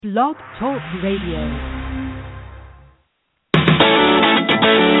Blog Talk Radio.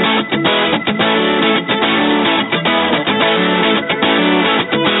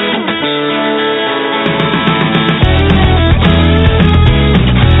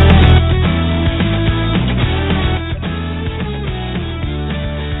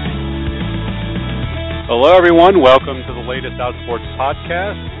 Hello, everyone. Welcome to the latest Outsports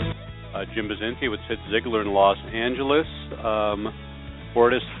podcast. Jim Bazinti with Sid Ziegler in Los Angeles. Where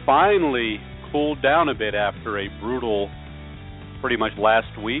it has finally cooled down a bit after a brutal, pretty much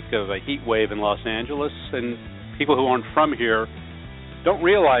last week of a heat wave in Los Angeles. And people who aren't from here don't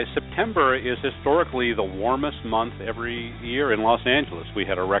realize September is historically the warmest month every year in Los Angeles. We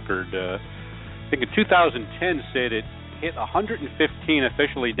had a record, I think in 2010, Sid, it hit 115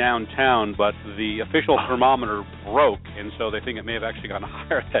 officially downtown, but the official thermometer broke, and so they think it may have actually gone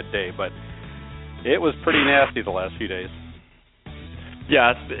higher that day. But it was pretty nasty the last few days.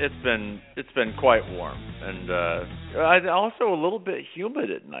 Yeah, it's been quite warm, and also a little bit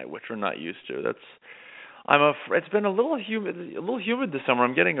humid at night, which we're not used to. It's been a little humid this summer.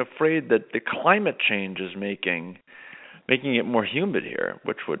 I'm getting afraid that the climate change is making it more humid here,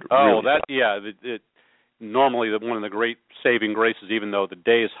 which would normally one of the great saving graces, even though the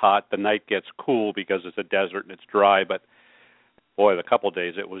day is hot, the night gets cool because it's a desert and it's dry. But boy, the couple of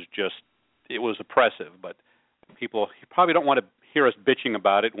days it was oppressive. But you probably don't want to hear us bitching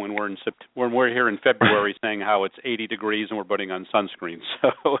about it when we're here in February saying how it's 80 degrees and we're putting on sunscreen.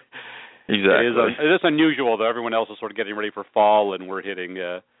 So exactly, it is unusual that everyone else is sort of getting ready for fall and we're hitting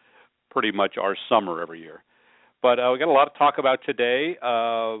pretty much our summer every year. But we got a lot to talk about today.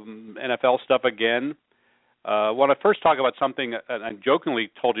 NFL stuff again. I want to first talk about something I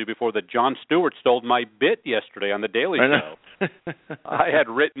jokingly told you before, that Jon Stewart stole my bit yesterday on The Daily Show. I had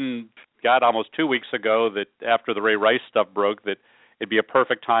written, almost 2 weeks ago, that after the Ray Rice stuff broke, that it'd be a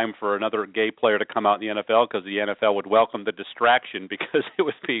perfect time for another gay player to come out in the NFL because the NFL would welcome the distraction because it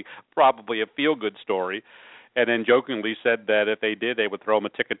would be probably a feel-good story. And then jokingly said that if they did, they would throw him a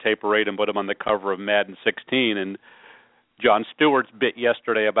ticker tape parade and put him on the cover of Madden 16. And Jon Stewart's bit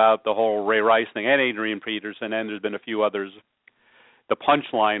yesterday about the whole Ray Rice thing and Adrian Peterson, and there's been a few others. The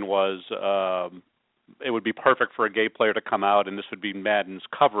punchline was it would be perfect for a gay player to come out, and this would be Madden's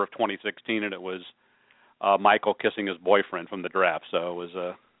cover of 2016, and it was Michael kissing his boyfriend from the draft. So it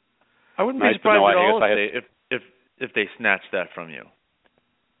was I wouldn't be surprised at all if they snatched that from you.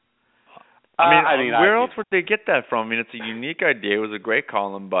 Where else would they get that from? I mean, it's a unique idea. It was a great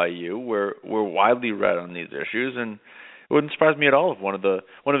column by you. We're widely read on these issues, and it wouldn't surprise me at all if one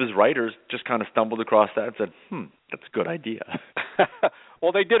of his writers just kind of stumbled across that and said, that's a good idea.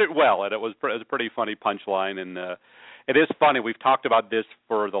 Well, they did it well, and it was a pretty funny punchline. And it is funny. We've talked about this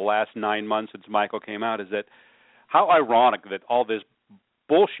for the last 9 months since Michael came out, is that how ironic that all this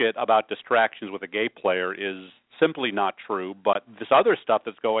bullshit about distractions with a gay player is simply not true, but this other stuff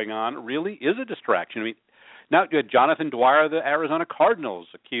that's going on really is a distraction. I mean, now you had Jonathan Dwyer of the Arizona Cardinals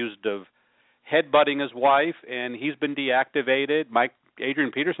accused of headbutting his wife, and he's been deactivated.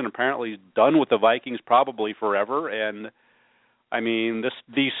 Adrian Peterson apparently is done with the Vikings probably forever, and I mean,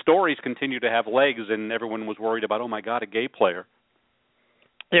 these stories continue to have legs, and everyone was worried about, oh my God, a gay player.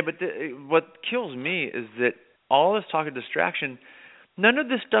 Yeah, but what kills me is that all this talk of distraction, none of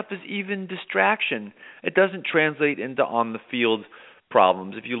this stuff is even distraction. It doesn't translate into on-the-field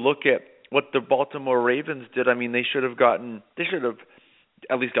problems. If you look at what the Baltimore Ravens did, I mean, they should have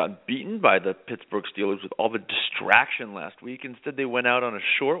at least gotten beaten by the Pittsburgh Steelers with all the distraction last week. Instead, they went out on a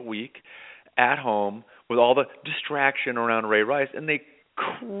short week at home with all the distraction around Ray Rice, and they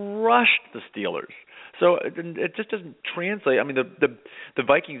crushed the Steelers. So it just doesn't translate. I mean, the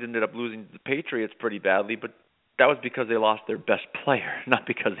Vikings ended up losing the Patriots pretty badly, but that was because they lost their best player, not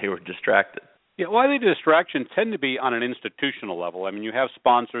because they were distracted. Yeah, well, I think the distractions tend to be on an institutional level. I mean, you have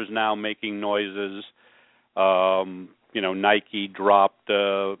sponsors now making noises. Nike dropped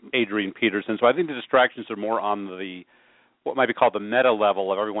Adrian Peterson. So I think the distractions are more on what might be called the meta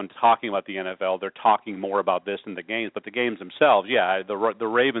level of everyone talking about the NFL. They're talking more about this than the games. But the games themselves, the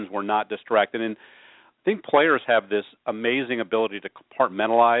Ravens were not distracted. And I think players have this amazing ability to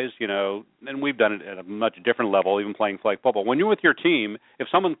compartmentalize, and we've done it at a much different level, even playing flag football. When you're with your team, if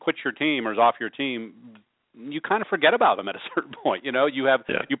someone quits your team or is off your team, you kind of forget about them at a certain point.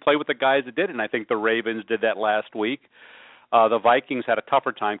 You play with the guys that did it, and I think the Ravens did that last week. The Vikings had a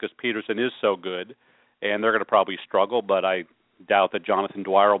tougher time because Peterson is so good, and they're going to probably struggle, but I doubt that Jonathan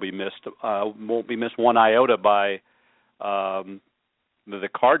Dwyer won't be missed one iota by the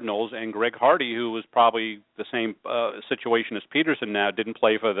Cardinals, and Greg Hardy, who was probably the same situation as Peterson now, didn't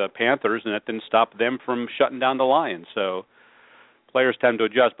play for the Panthers, and that didn't stop them from shutting down the Lions. So players tend to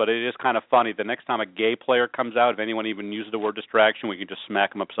adjust, but it is kind of funny. The next time a gay player comes out, if anyone even uses the word distraction, we can just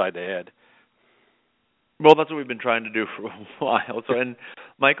smack them upside the head. Well, that's what we've been trying to do for a while. So, and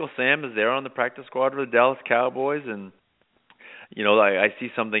Michael Sam is there on the practice squad for the Dallas Cowboys, and I see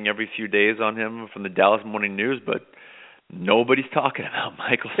something every few days on him from the Dallas Morning News, but nobody's talking about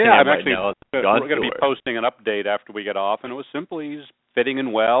Michael Sam right now. We're going to be posting an update after we get off, and it was simply he's fitting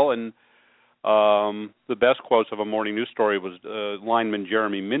in well. And the best quotes of a morning news story was lineman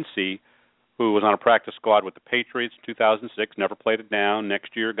Jeremy Mincey, who was on a practice squad with the Patriots in 2006, never played it down.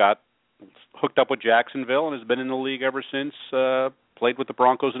 Next year got hooked up with Jacksonville and has been in the league ever since, played with the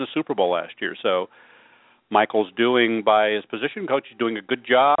Broncos in a Super Bowl last year. So Michael's doing, by his position coach, he's doing a good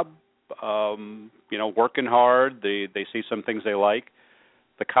job, working hard. They see some things they like.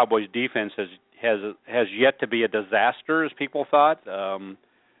 The Cowboys defense has yet to be a disaster, as people thought,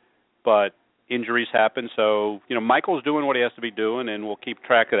 but injuries happen. So, Michael's doing what he has to be doing, and we'll keep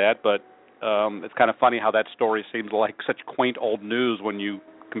track of that. But it's kind of funny how that story seems like such quaint old news when you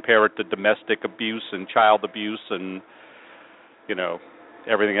compare it to domestic abuse and child abuse and,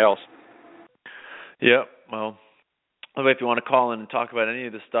 everything else. Yeah, well, if you want to call in and talk about any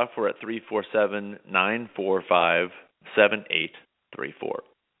of this stuff, we're at 347-945-7834.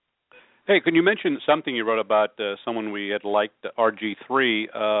 Hey, can you mention something you wrote about someone we had liked, RG3,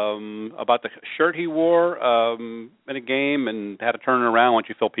 about the shirt he wore in a game and how to turn it around once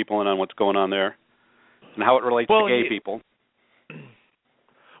you fill people in on what's going on there and how it relates to gay people?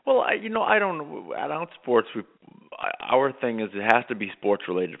 Well, I don't know. At Outsports, our thing is it has to be sports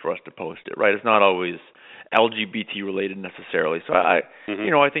related for us to post it, right? It's not always LGBT related necessarily. So I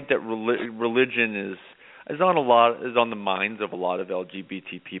think that religion is on the minds of a lot of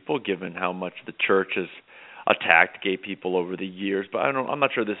LGBT people, given how much the church has attacked gay people over the years. But I'm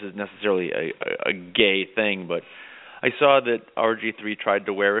not sure this is necessarily a gay thing. But I saw that RG3 tried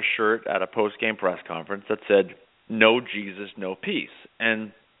to wear a shirt at a post-game press conference that said, "No Jesus, no peace."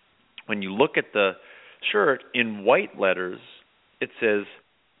 And when you look at the shirt in white letters, it says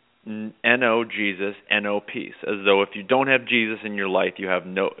N-O Jesus, N-O peace, as though if you don't have Jesus in your life, you have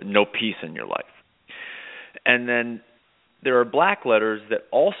no peace in your life. And then there are black letters that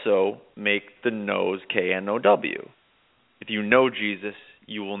also make the no's K-N-O-W. If you know Jesus,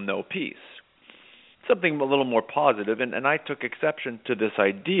 you will know peace. Something a little more positive, and I took exception to this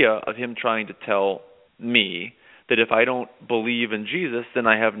idea of him trying to tell me that if I don't believe in Jesus, then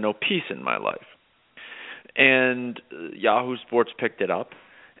I have no peace in my life. And Yahoo Sports picked it up,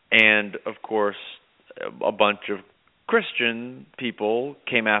 and of course, a bunch of Christian people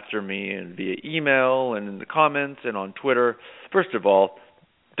came after me and via email and in the comments and on Twitter. First of all,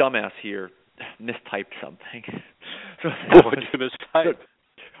 dumbass here mistyped something. What did you mistype?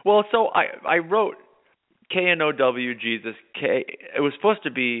 Well, so I wrote K-N-O-W, Jesus, K. It was supposed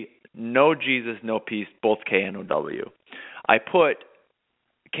to be no Jesus, no peace, both K-N-O-W. I put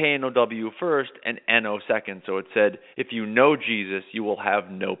K-N-O-W first and N-O second, so it said, if you know Jesus, you will have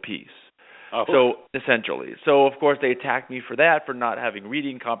no peace. Oh. So, essentially. So, of course, they attacked me for that, for not having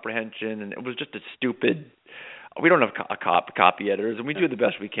reading comprehension, and it was just a stupid... We don't have copy editors, and we do the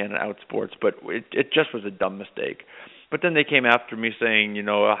best we can at Outsports, but it just was a dumb mistake. But then they came after me saying,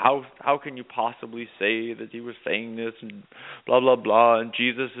 how can you possibly say that he was saying this and blah blah blah, and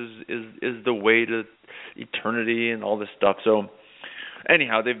Jesus is the way to eternity and all this stuff. So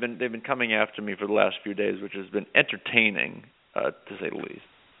anyhow, they've been coming after me for the last few days, which has been entertaining to say the least.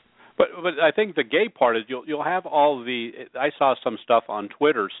 But I think the gay part is you'll have all the. I saw some stuff on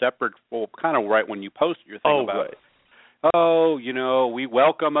Twitter separate, kind of right when you posted your thing about. Right. Oh, we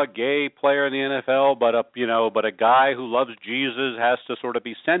welcome a gay player in the NFL, but a guy who loves Jesus has to sort of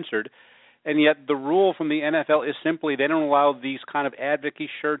be censored. And yet the rule from the NFL is simply they don't allow these kind of advocacy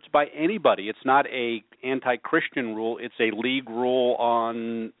shirts by anybody. It's not a anti-Christian rule. It's a league rule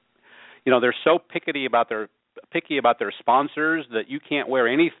on, they're so picky about their sponsors that you can't wear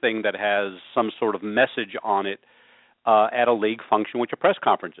anything that has some sort of message on it at a league function, which a press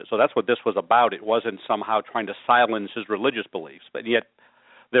conference is. So that's what this was about. It wasn't somehow trying to silence his religious beliefs, but yet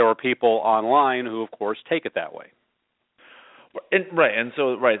there are people online who, of course, take it that way.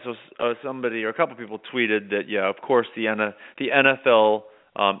 So somebody or a couple people tweeted that, of course, the NFL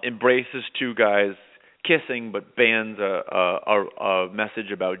embraces two guys kissing, but bans a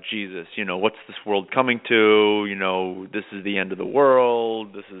message about Jesus. What's this world coming to? This is the end of the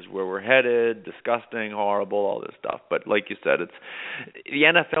world. This is where we're headed. Disgusting, horrible, all this stuff. But like you said, it's the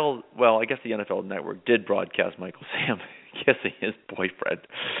NFL. Well, I guess the NFL Network did broadcast Michael Sam kissing his boyfriend,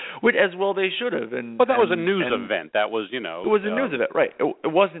 which as well they should have. But that was a news event. That was, It was a news event, right?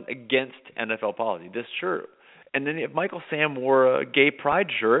 It wasn't against NFL policy. This sure. And then if Michael Sam wore a gay pride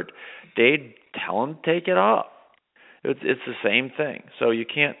shirt, they'd tell him to take it off. It's the same thing. So you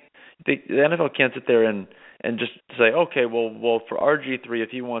can't, the NFL can't sit there and just say, okay, well for RG3, if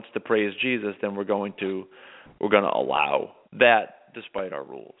he wants to praise Jesus, then we're going to allow that despite our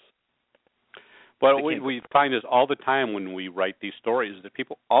rules. But we find this all the time when we write these stories, that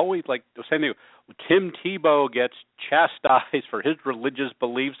people always like the same thing. Tim Tebow gets chastised for his religious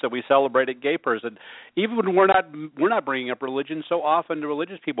beliefs, and we celebrate a gay person. Even when we're not bringing up religion, so often the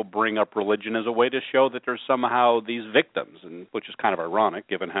religious people bring up religion as a way to show that there's somehow these victims, and which is kind of ironic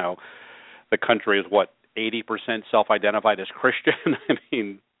given how the country is 80% self-identified as Christian. I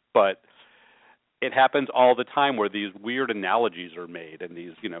mean, but it happens all the time where these weird analogies are made and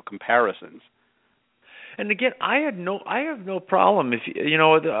these comparisons. And again, I have no problem if I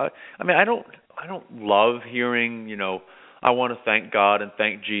mean, I don't love hearing, I want to thank God and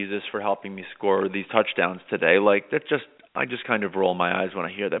thank Jesus for helping me score these touchdowns today. Like I just kind of roll my eyes when I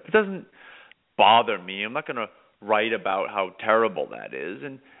hear that. But it doesn't bother me. I'm not going to write about how terrible that is.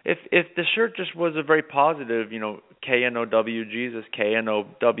 And if the shirt just was a very positive, KNOW Jesus,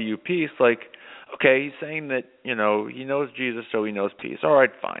 KNOW peace, like, okay, he's saying that, he knows Jesus, so he knows peace. All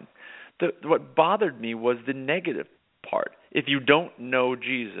right, fine. What bothered me was the negative part. If you don't know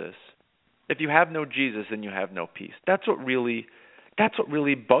Jesus, if you have no Jesus, then you have no peace. That's what really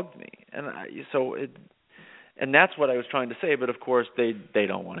bugged me. And and that's what I was trying to say. But of course, they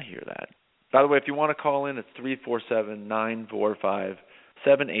don't want to hear that. By the way, if you want to call in, it's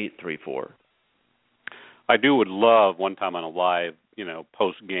 347-945-7834. I would love one time on a live,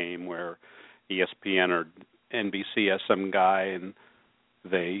 post game where ESPN or NBC has some guy and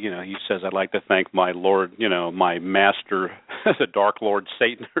he says, I'd like to thank my Lord, my master, the Dark Lord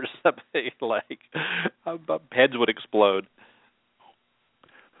Satan or something. Like, heads would explode.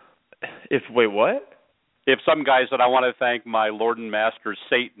 Wait, what? If some guy said, I want to thank my Lord and Master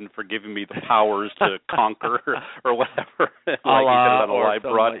Satan for giving me the powers to conquer or whatever, like Allah, he did on a live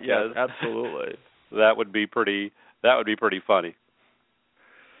broadcast. Yes, absolutely. That would be pretty funny.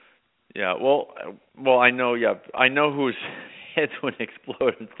 Yeah, well, I know whose heads would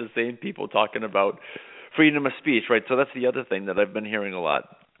explode. It's the same people talking about freedom of speech, right? So that's the other thing that I've been hearing a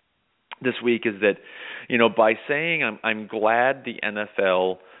lot this week is that, by saying I'm glad the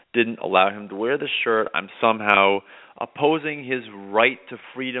NFL didn't allow him to wear the shirt, I'm somehow opposing his right to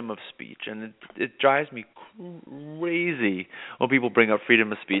freedom of speech. And it drives me crazy when people bring up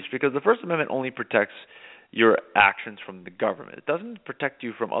freedom of speech, because the First Amendment only protects your actions from the government. It doesn't protect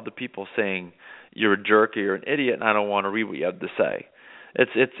you from other people saying you're a jerk or you're an idiot and I don't want to read what you have to say.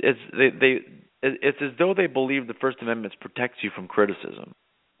 It's as though they believe the First Amendment protects you from criticism.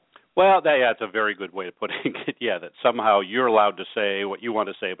 Well, that's a very good way of putting it. Yeah, that somehow you're allowed to say what you want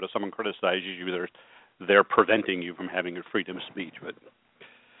to say, but if someone criticizes you, they're preventing you from having your freedom of speech. But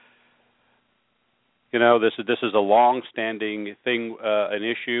this is a long-standing thing, an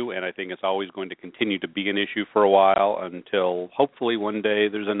issue, and I think it's always going to continue to be an issue for a while until hopefully one day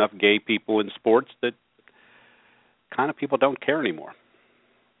there's enough gay people in sports that kind of people don't care anymore.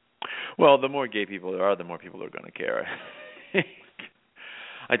 Well, the more gay people there are, the more people are going to care.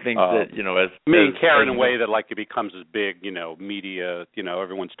 I think that, care in a way that like it becomes as big, media,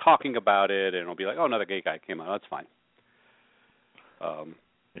 everyone's talking about it, and it'll be like, oh, another gay guy came out. That's fine.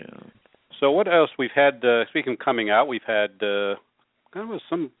 Yeah. So what else we've had? Speaking of coming out, we've had we're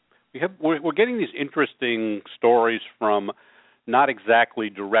getting these interesting stories from not exactly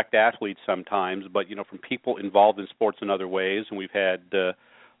direct athletes sometimes, but from people involved in sports in other ways. And we've had a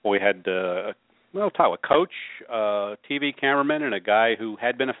coach, TV cameraman, and a guy who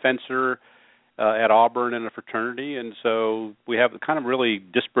had been a fencer at Auburn in a fraternity. And so we have kind of really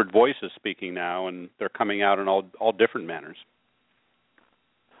disparate voices speaking now, and they're coming out in all different manners.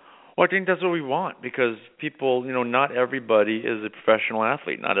 Well, I think that's what we want, because people, not everybody is a professional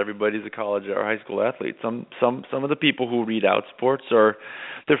athlete. Not everybody is a college or high school athlete. Some of the people who read out sports they're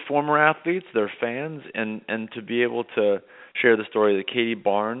former athletes, they're fans, and to be able to share the story of Katie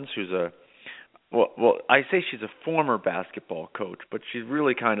Barnes, who's I say she's a former basketball coach, but she's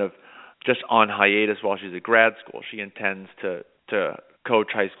really kind of just on hiatus while she's at grad school. She intends to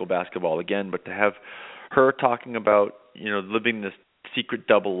coach high school basketball again, but to have her talking about, living this secret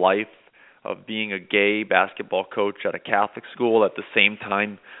double life of being a gay basketball coach at a Catholic school at the same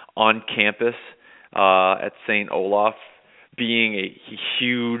time on campus at St. Olaf, being a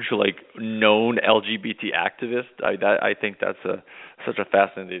huge, known LGBT activist. I think that's such a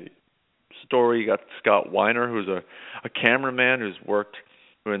fascinating story. You got Scott Weiner, who's a cameraman who's worked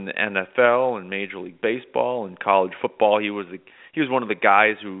in the NFL and Major League Baseball and college football. He was one of the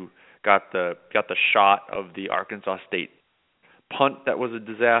guys who got the shot of the Arkansas State punt that was a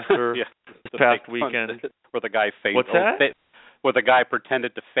disaster this past weekend. Where the guy fainted. What's that? Where the guy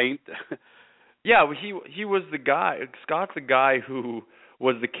pretended to faint. Yeah, he was the guy. Scott's the guy who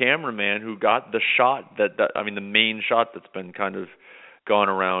was the cameraman who got the shot the main shot that's been kind of gone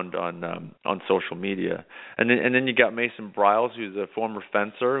around on social media. And then you got Mason Briles, who's a former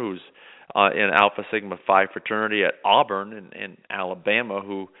fencer who's in Alpha Sigma Phi fraternity at Auburn in Alabama,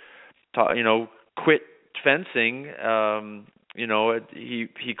 who quit fencing.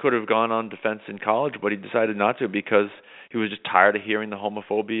 He could have gone on defense in college, but he decided not to because he was just tired of hearing the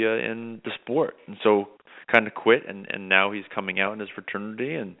homophobia in the sport, and so kind of quit. And now he's coming out in his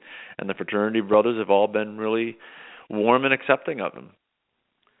fraternity, and the fraternity brothers have all been really warm and accepting of him.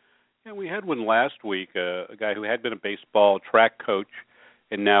 Yeah, we had one last week, a guy who had been a baseball track coach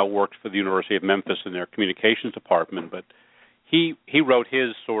and now works for the University of Memphis in their communications department. But he wrote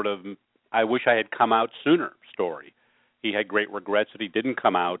his sort of "I wish I had come out sooner" story. He had great regrets that he didn't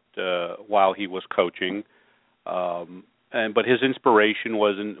come out while he was coaching. But his inspiration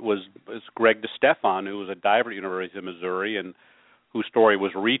was Greg DeStefan, who was a diver at the University of Missouri and whose story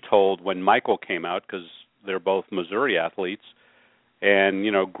was retold when Michael came out because they're both Missouri athletes. And,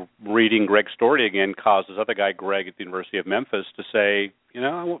 reading Greg's story again caused this other guy, Greg, at the University of Memphis, to say,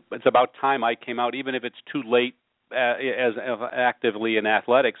 it's about time I came out, even if it's too late as actively in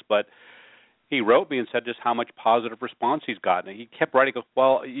athletics. But he wrote me and said just how much positive response he's gotten. And he kept writing,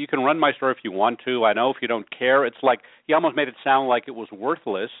 well, you can run my story if you want to. I know if you don't care. It's like he almost made it sound like it was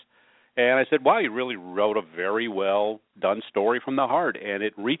worthless. And I said, wow, you really wrote a very well done story from the heart. And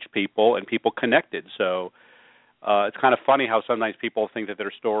it reached people and people connected. So it's kind of funny how sometimes people think that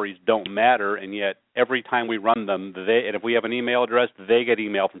their stories don't matter, and yet every time we run them, and if we have an email address, they get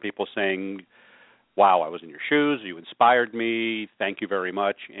email from people saying, wow, I was in your shoes, you inspired me, thank you very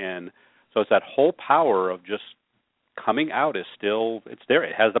much. And so it's that whole power of just coming out is still, it's there,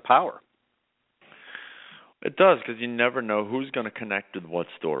 it has the power. It does, because you never know who's going to connect with what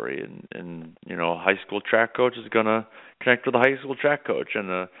story. And a high school track coach is going to connect with a high school track coach,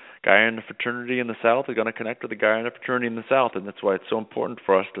 and a guy in the fraternity in the South is going to connect with a guy in the fraternity in the South. And that's why it's so important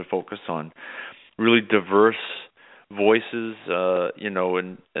for us to focus on really diverse voices,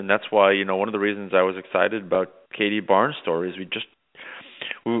 and that's why, one of the reasons I was excited about Katie Barnes' story is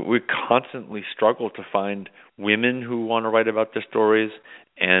we constantly struggle to find women who want to write about their stories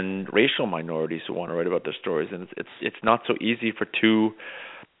and racial minorities who want to write about their stories, and it's not so easy for two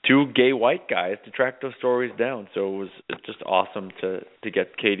gay white guys to track those stories down. So it's just awesome to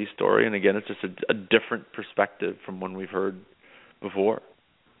get Katie's story, and again, it's just a different perspective from one we've heard before.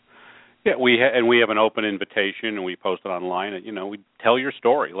 Yeah, we have an open invitation, and we post it online. And, we tell your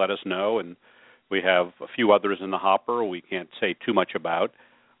story, let us know, and we have a few others in the hopper we can't say too much about,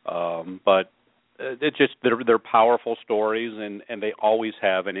 but it's just they're powerful stories, and they always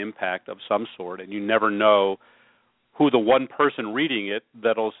have an impact of some sort, and you never know who the one person reading it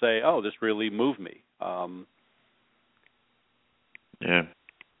that'll say, oh, this really moved me. Yeah.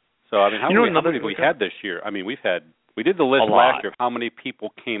 So, how many have we had this year? We did the list last year of how many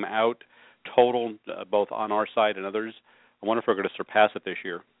people came out total, both on our side and others. I wonder if we're going to surpass it this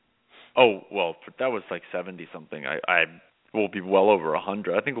year. Oh, well, that was like 70-something. I will be well over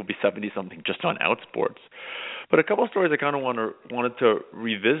 100. I think we'll be 70-something just on Outsports. But a couple of stories I kind of wanted to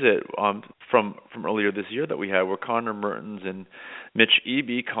revisit from earlier this year that we had were Connor Mertens and Mitch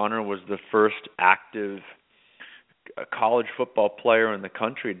Eby. Connor was the first active college football player in the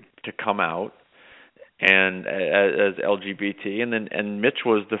country to come out and as LGBT, and Mitch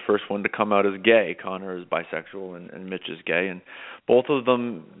was the first one to come out as gay. Connor is bisexual and Mitch is gay, and both of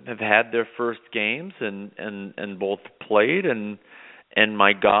them have had their first games and both played, and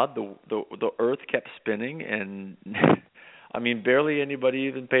my God, the earth kept spinning, and barely anybody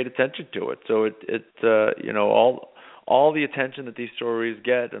even paid attention to it. So all the attention that these stories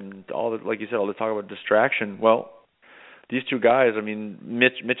get, and like you said, all the talk about distraction. Well, these two guys,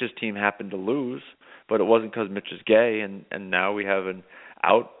 Mitch's team happened to lose, but it wasn't because Mitch is gay, and now we have an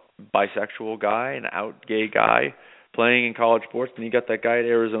out bisexual guy, an out gay guy playing in college sports, and you got that guy at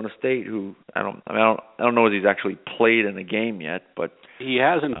Arizona State who I don't know if he's actually played in a game yet, but he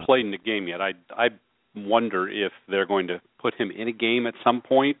hasn't played in a game yet. I wonder if they're going to put him in a game at some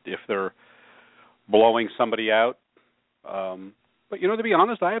point if they're blowing somebody out. But to be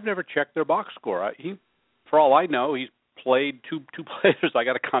honest, I have never checked their box score. For all I know, he's played two players. I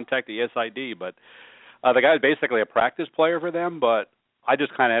got to contact the SID, but the guy's basically a practice player for them. But I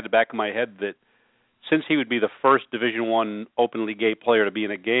just kind of had the back of my head that since he would be the first Division I openly gay player to be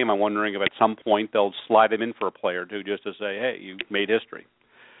in a game, I'm wondering if at some point they'll slide him in for a play or two just to say, hey, you made history.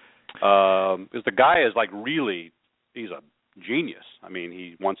 Because the guy is like really, he's a genius. I mean,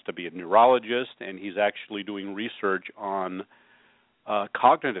 he wants to be a neurologist, and he's actually doing research on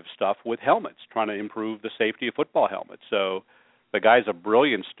cognitive stuff with helmets, trying to improve the safety of football helmets. So the guy's a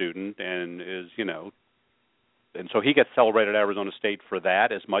brilliant student and is, and so he gets celebrated at Arizona State for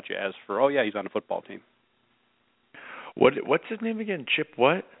that as much as for, he's on a football team. What's his name again? Chip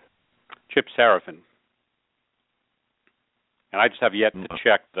what? Chip Seraphin. And I just have yet to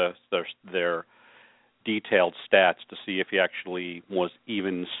check their detailed stats to see if he actually was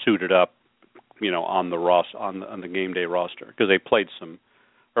even suited up, on the game day roster, because they played some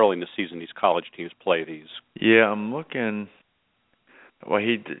early in the season. These college teams play these. Yeah, I'm looking. Well,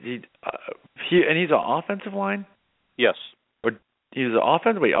 and he's an offensive line. Yes. Or he's an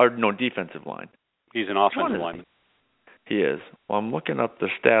offensive? Wait, or no, defensive line. He's an offensive lineman. He is. Well, I'm looking up the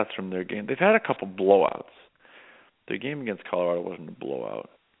stats from their game. They've had a couple blowouts. Their game against Colorado wasn't a blowout.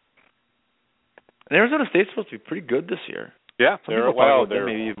 And Arizona State's supposed to be pretty good this year. Yeah,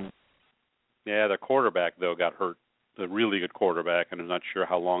 Yeah, their quarterback, though, got hurt. The really good quarterback, and I'm not sure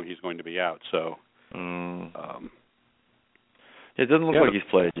how long he's going to be out. So, it doesn't look like he's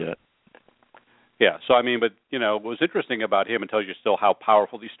played yet. Yeah, so I mean, but what was interesting about him, and tells you still how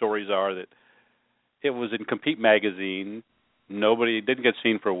powerful these stories are, that it was in Compete magazine. Nobody didn't get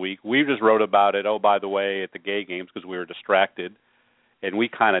seen for a week. We just wrote about it. Oh, by the way, at the gay games because we were distracted, and we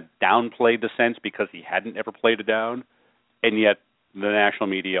kind of downplayed the sense because he hadn't ever played it down, and yet the national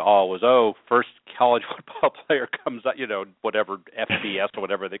media was first college football player comes out, whatever FBS or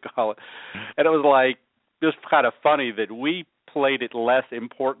whatever they call it, and it was like just kind of funny that we played it less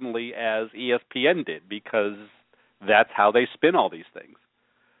importantly as ESPN did, because that's how they spin all these things.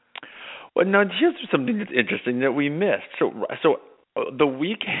 Well, now here's something that's interesting that we missed. So the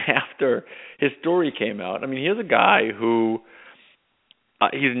week after his story came out, I mean, here's a guy who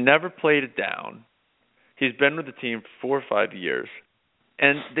he's never played it down. He's been with the team for 4 or 5 years,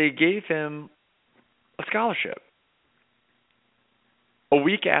 and they gave him a scholarship a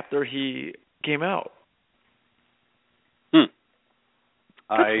week after he came out.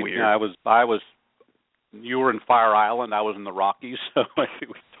 That's weird. I was. You were in Fire Island. I was in the Rockies, so I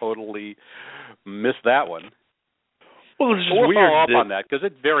think we totally missed that one. Well, it's just we'll weird. Follow up on that, because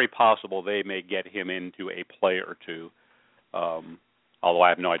it's very possible they may get him into a play or two. Although I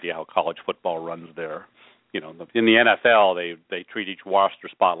have no idea how college football runs there. In the NFL, they treat each roster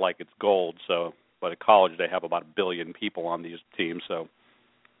spot like it's gold. So, but at college they have about 1 billion people on these teams. So.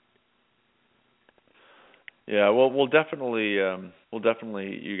 Yeah, well, we'll definitely.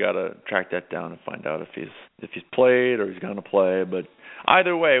 You got to track that down and find out if he's played or he's going to play. But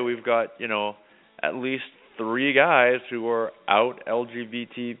either way, we've got at least 3 guys who are out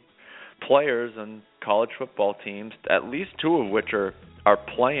LGBT players on college football teams. At least 2 of which are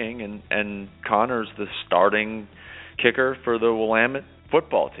playing, and Connor's the starting kicker for the Willamette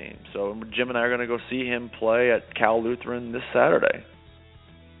football team. So Jim and I are going to go see him play at Cal Lutheran this Saturday.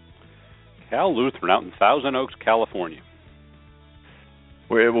 Cal Lutheran out in Thousand Oaks, California,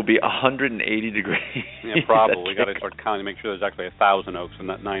 where it will be 180 degrees. Yeah, probably. We got to start counting, make sure there's actually 1,000 Oaks and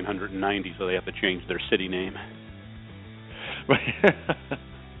not 990, so they have to change their city name.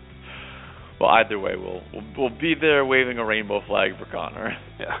 Well, either way, we'll be there waving a rainbow flag for Connor.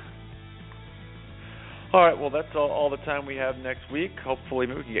 Yeah. All right. Well, that's all the time we have next week. Hopefully,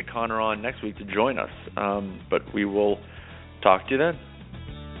 maybe we can get Connor on next week to join us. But we will talk to you then.